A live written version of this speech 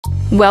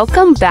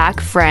Welcome back,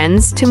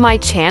 friends, to my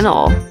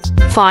channel.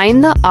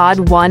 Find the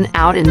odd one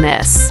out in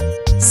this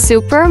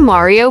Super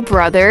Mario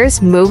Bros.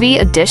 Movie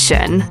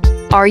Edition.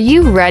 Are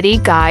you ready,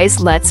 guys?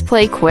 Let's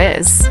play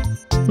quiz.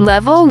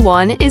 Level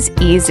 1 is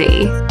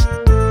easy.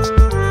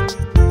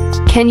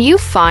 Can you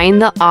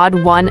find the odd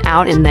one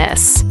out in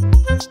this?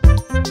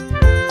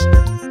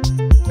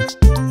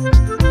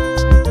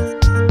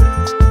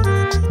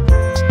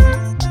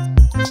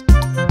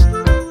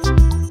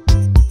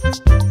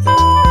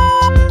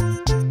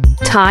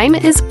 Time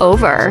is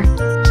over.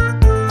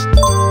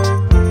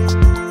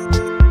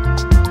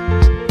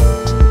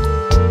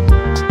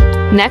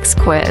 Next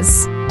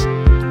quiz.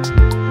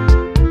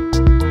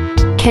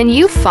 Can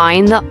you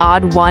find the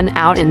odd one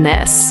out in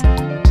this?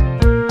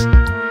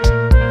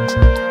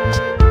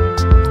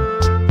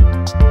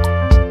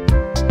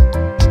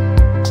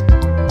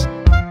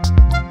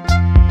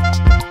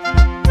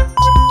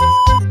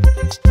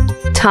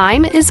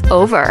 Time is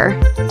over.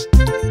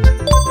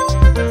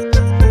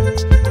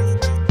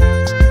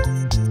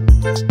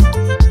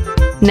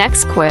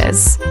 Next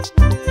quiz.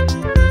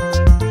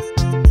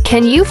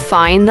 Can you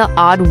find the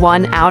odd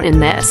one out in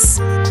this?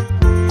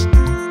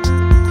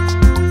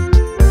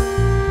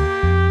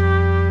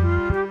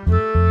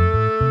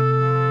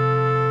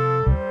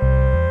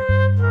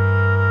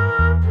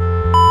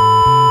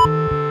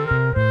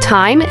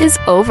 Time is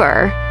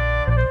over.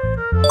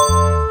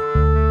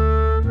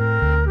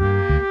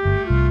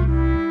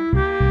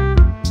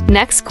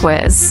 Next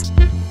quiz.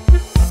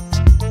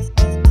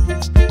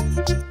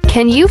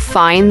 Can you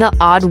find the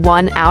odd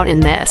one out in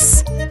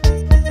this?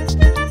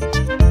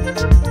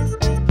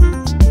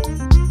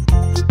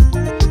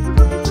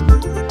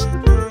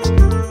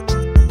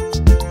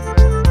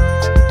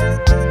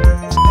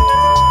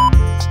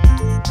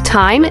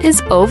 Time is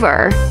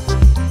over.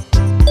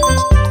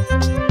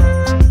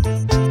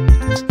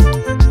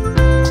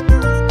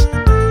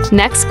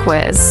 Next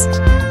quiz.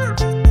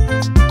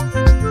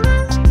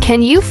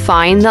 Can you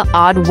find the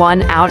odd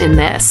one out in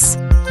this?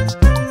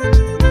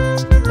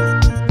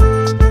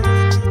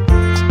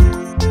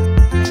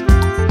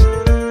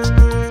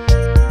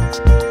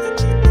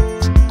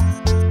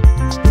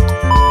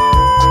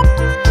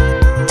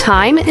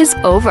 Time is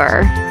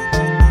over.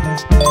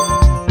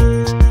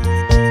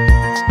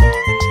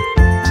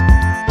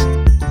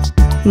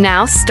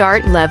 Now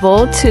start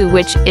level 2,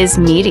 which is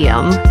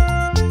medium.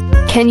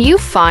 Can you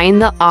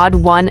find the odd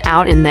one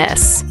out in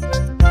this?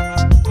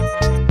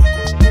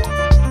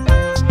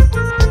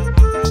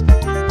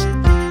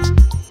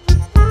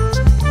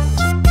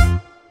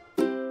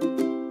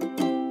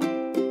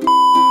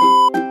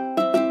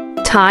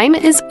 Time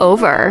is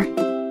over.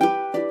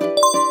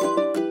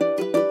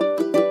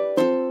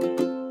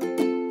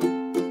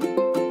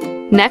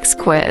 Next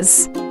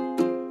quiz.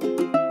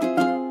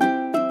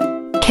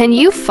 Can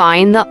you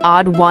find the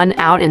odd one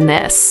out in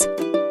this?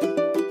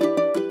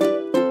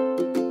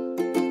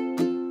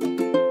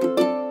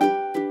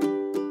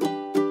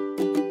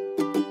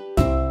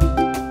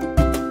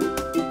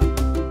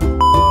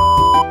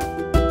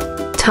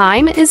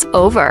 Time is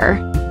over.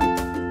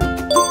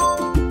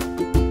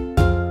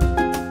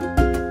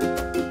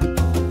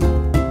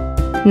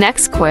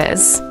 Next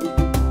quiz.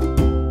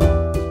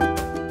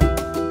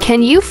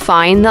 Can you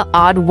find the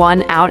odd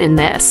one out in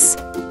this?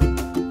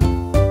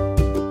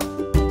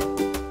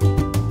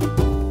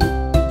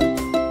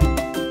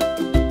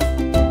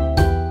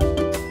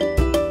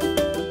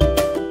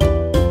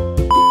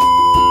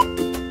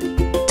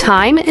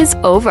 Time is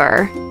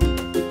over.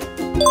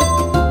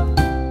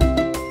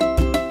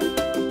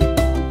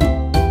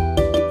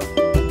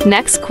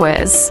 Next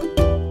quiz.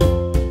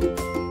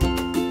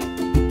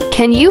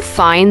 Can you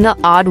find the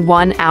odd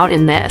one out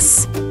in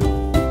this?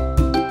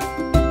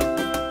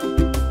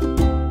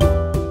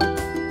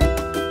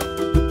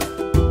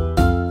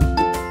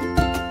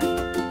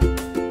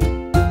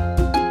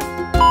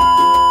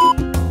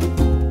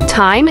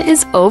 Time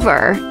is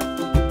over.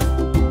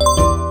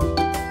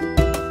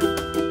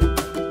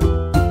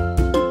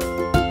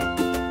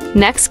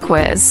 Next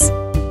quiz.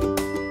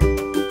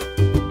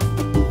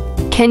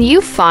 Can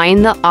you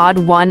find the odd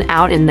one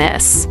out in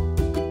this?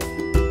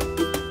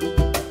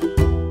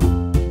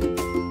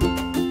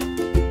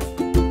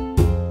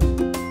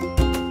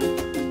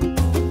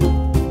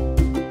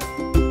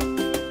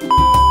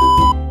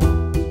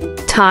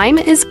 Time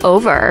is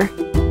over.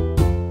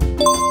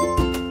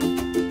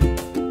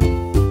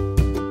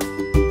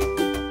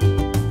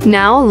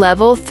 Now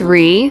level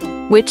 3,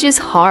 which is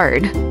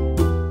hard.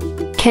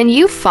 Can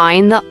you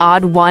find the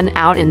odd one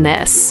out in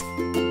this?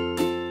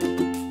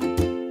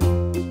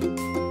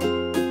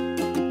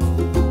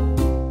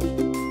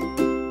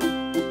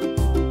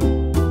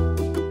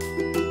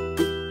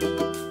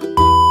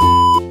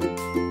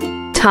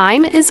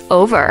 Time is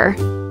over.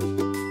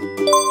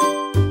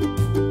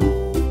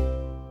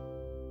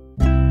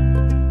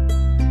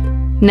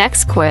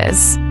 Next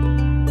quiz.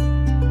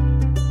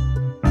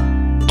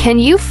 Can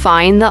you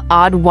find the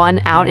odd one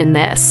out in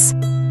this?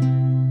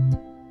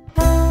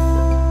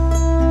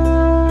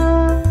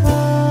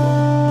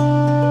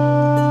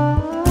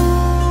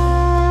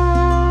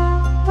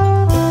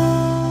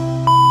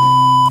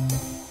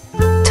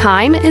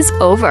 Time is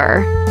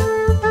over.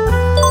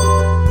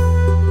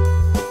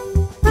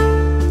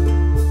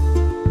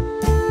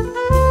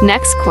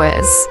 Next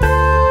quiz.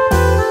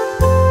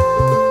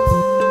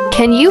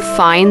 Can you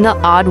find the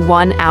odd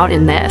one out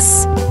in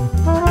this?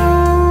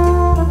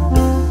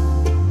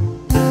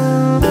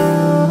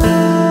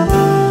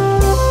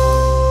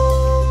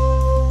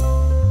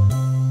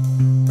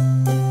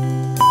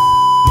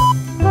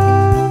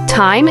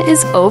 Time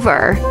is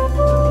over.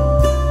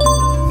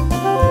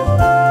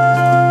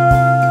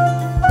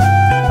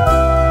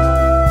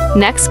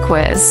 Next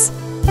quiz.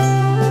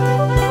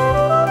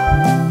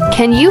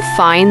 Can you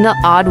find the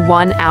odd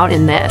one out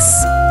in this?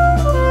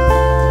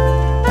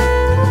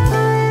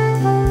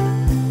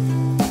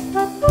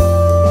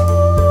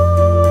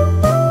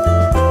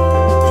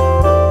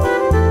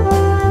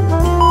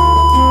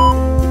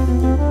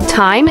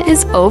 Time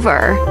is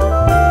over.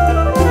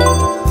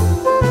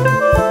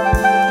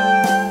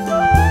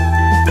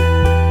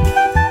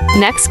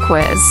 Next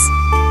quiz.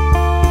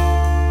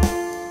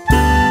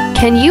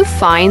 Can you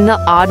find the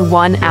odd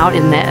one out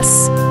in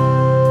this?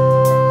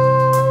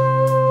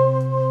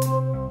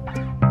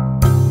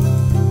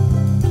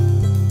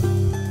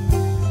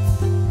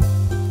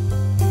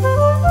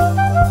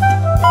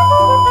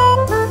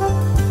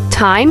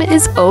 Time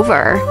is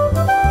over.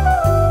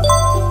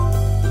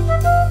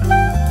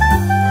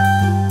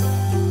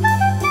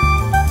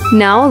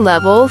 Now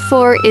level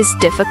 4 is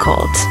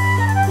difficult.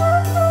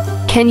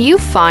 Can you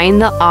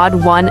find the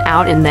odd one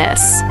out in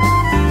this?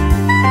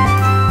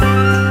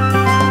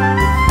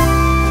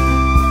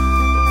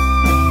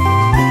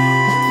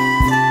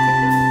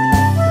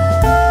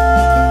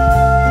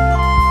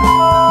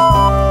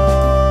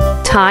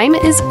 Time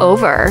is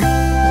over.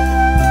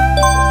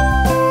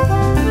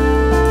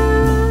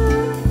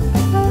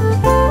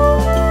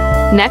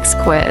 Next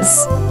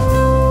quiz.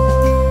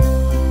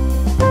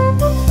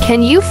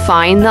 Can you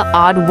find the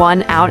odd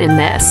one out in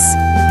this?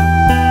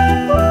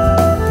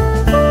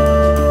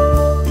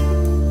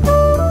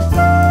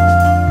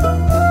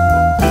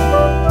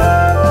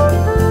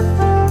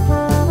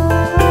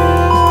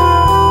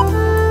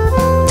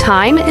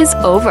 Time is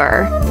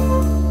over.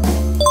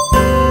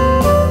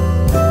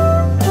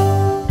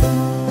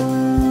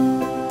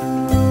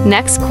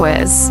 Next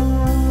quiz.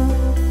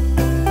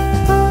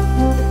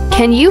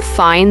 Can you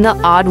find the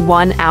odd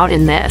one out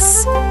in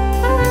this?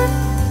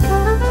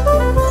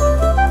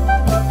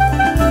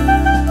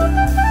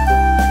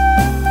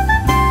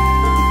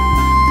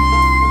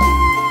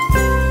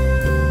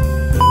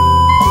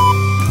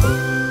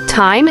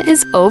 Time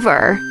is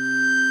over.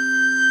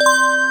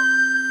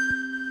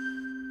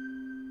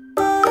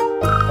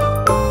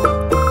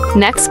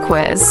 Next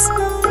quiz.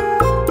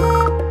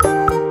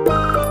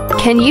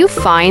 Can you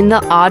find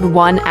the odd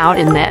one out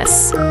in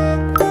this?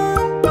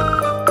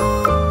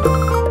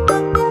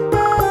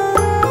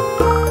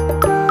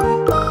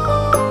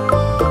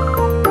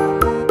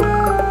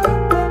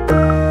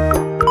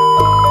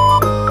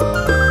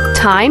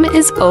 Time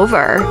is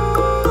over.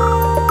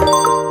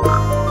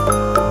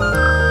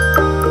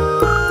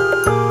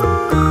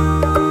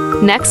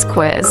 Next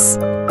quiz.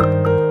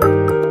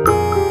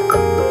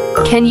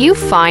 Can you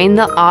find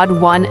the odd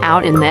one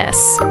out in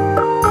this?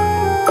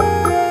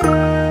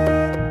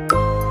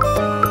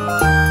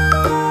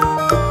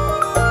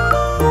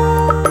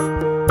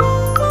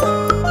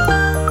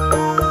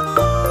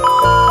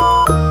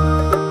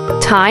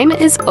 Time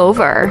is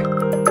over.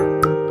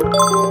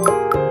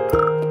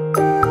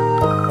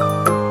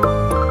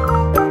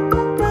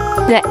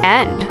 The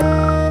end.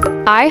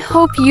 I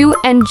hope you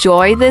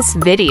enjoy this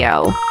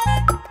video.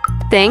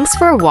 Thanks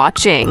for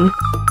watching.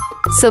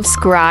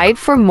 Subscribe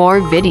for more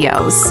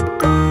videos.